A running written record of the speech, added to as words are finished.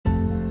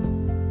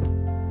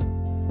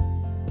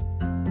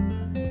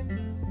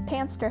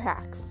Panster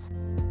Hacks.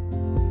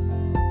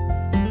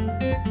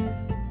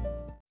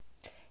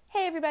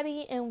 Hey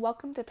everybody, and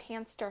welcome to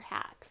Panster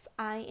Hacks.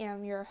 I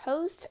am your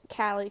host,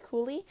 Callie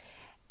Cooley,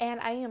 and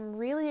I am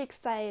really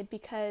excited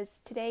because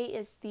today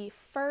is the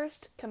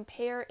first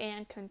compare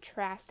and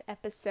contrast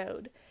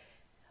episode.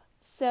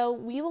 So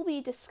we will be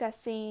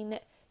discussing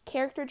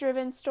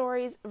character-driven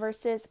stories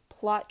versus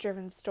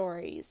plot-driven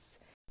stories.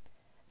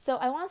 So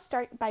I want to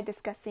start by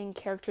discussing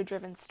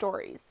character-driven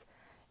stories.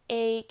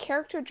 A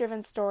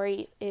character-driven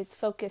story is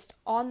focused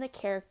on the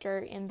character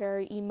and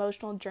their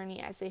emotional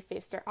journey as they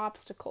face their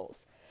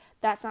obstacles.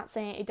 That's not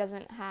saying it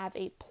doesn't have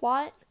a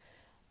plot,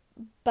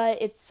 but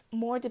it's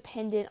more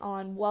dependent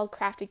on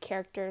well-crafted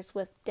characters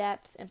with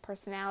depth and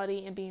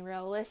personality and being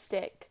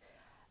realistic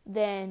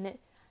than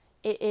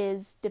it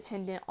is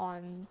dependent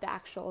on the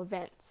actual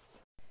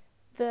events.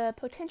 The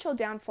potential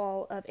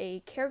downfall of a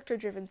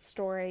character-driven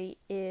story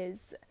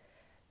is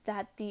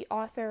that the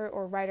author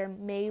or writer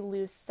may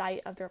lose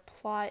sight of their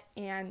plot,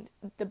 and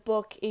the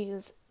book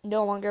is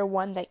no longer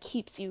one that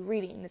keeps you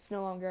reading. It's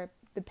no longer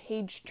the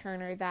page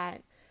turner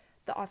that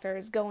the author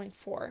is going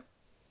for.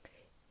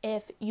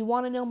 If you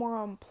want to know more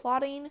on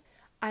plotting,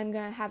 I'm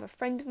going to have a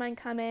friend of mine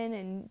come in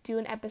and do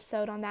an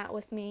episode on that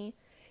with me.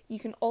 You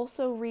can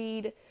also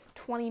read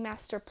 20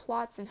 Master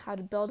Plots and How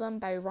to Build Them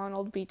by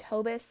Ronald B.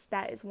 Tobis.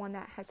 That is one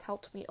that has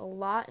helped me a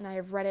lot, and I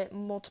have read it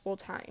multiple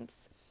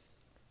times.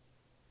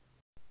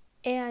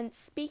 And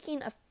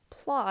speaking of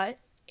plot,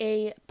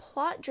 a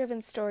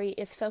plot-driven story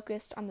is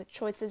focused on the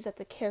choices that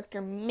the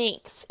character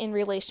makes in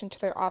relation to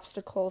their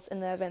obstacles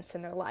and the events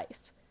in their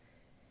life.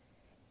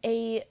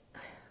 A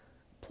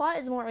plot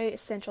is more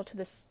essential to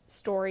this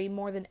story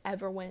more than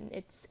ever when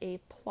it's a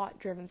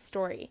plot-driven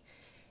story.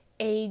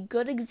 A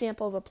good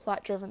example of a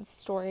plot-driven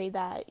story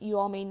that you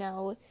all may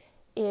know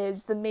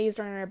is The Maze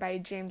Runner by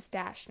James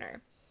Dashner.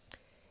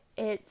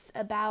 It's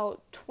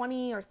about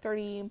 20 or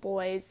 30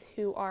 boys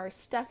who are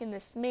stuck in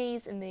this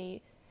maze and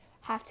they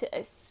have to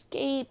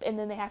escape, and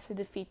then they have to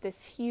defeat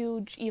this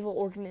huge evil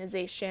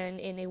organization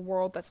in a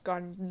world that's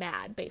gone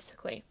mad,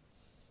 basically.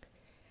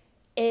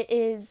 It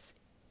is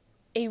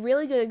a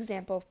really good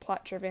example of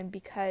plot-driven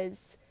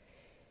because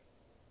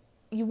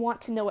you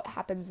want to know what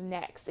happens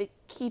next. It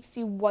keeps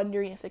you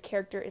wondering if the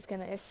character is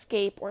going to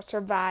escape or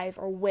survive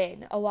or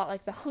win, a lot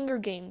like The Hunger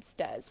Games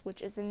does,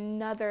 which is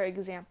another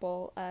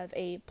example of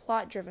a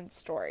plot-driven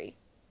story.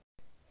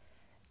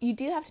 You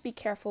do have to be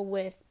careful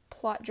with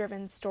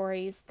plot-driven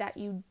stories that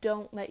you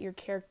don't let your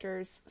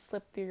characters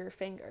slip through your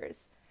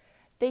fingers.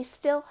 They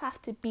still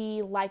have to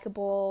be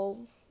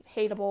likable,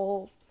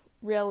 hateable,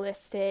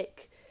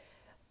 realistic,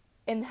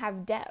 and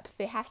have depth.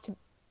 They have to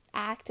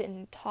act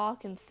and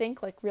talk and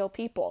think like real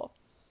people.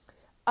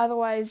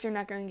 Otherwise, you're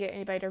not going to get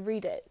anybody to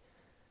read it.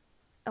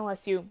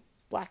 Unless you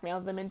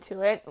blackmail them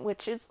into it,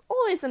 which is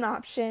always an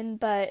option,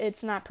 but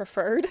it's not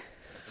preferred.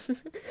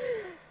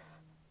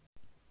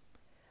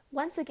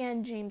 Once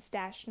again, James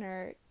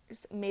Dashner's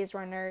Maze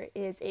Runner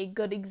is a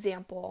good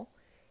example.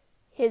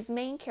 His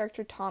main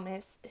character,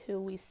 Thomas,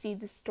 who we see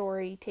the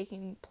story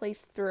taking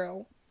place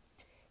through,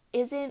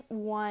 isn't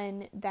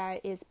one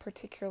that is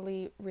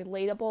particularly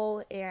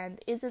relatable and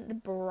isn't the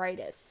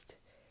brightest.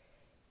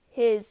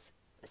 His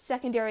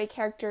secondary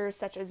characters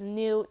such as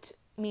Newt,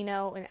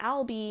 Mino, and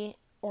Albie,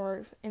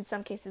 or in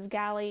some cases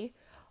Gally,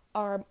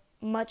 are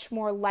much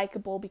more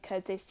likable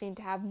because they seem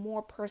to have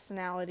more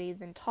personality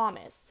than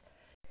Thomas.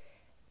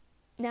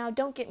 Now,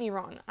 don't get me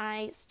wrong,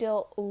 I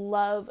still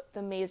love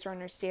the Maze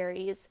Runner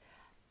series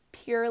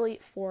purely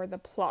for the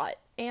plot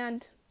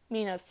and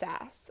Mino's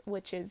sass,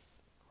 which is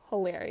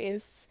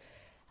hilarious.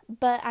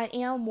 But I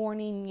am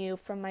warning you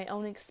from my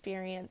own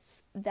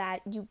experience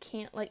that you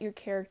can't let your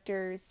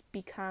characters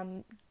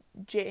become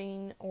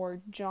Jane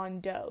or John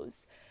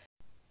Doe's.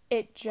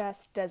 It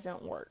just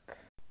doesn't work.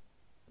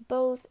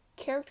 Both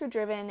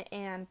character-driven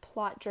and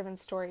plot-driven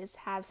stories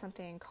have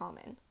something in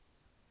common.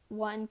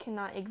 One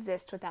cannot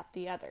exist without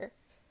the other.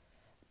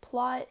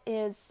 Plot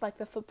is like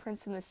the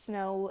footprints in the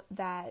snow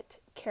that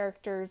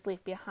characters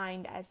leave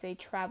behind as they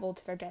travel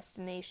to their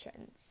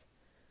destinations.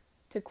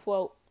 To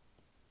quote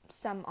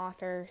some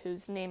author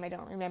whose name I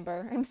don't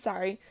remember, I'm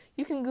sorry,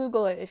 you can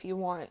Google it if you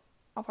want.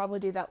 I'll probably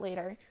do that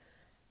later.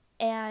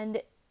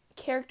 And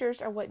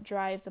characters are what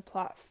drive the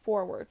plot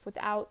forward.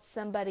 Without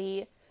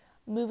somebody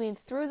moving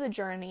through the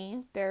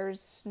journey,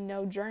 there's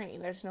no journey,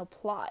 there's no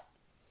plot.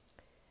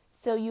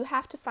 So you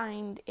have to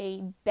find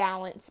a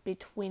balance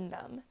between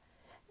them.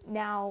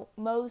 Now,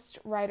 most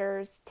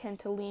writers tend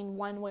to lean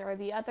one way or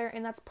the other,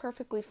 and that's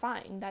perfectly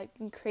fine. That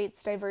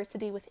creates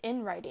diversity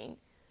within writing.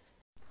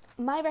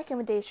 My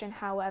recommendation,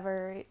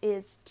 however,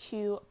 is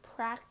to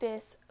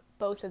practice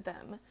both of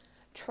them.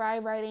 Try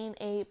writing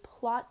a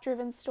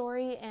plot-driven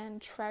story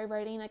and try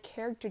writing a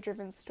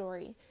character-driven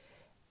story.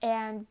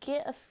 And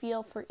get a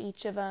feel for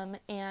each of them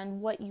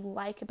and what you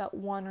like about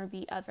one or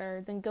the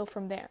other, then go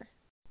from there.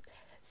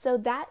 So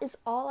that is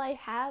all I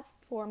have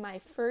for my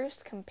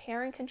first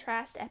compare and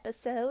contrast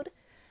episode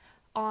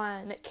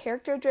on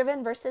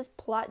character-driven versus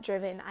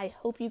plot-driven. I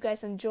hope you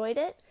guys enjoyed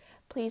it.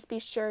 Please be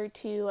sure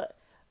to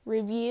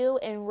review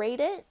and rate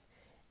it.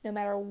 No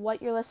matter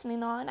what you're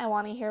listening on, I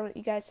want to hear what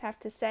you guys have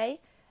to say.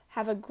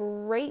 Have a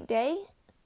great day,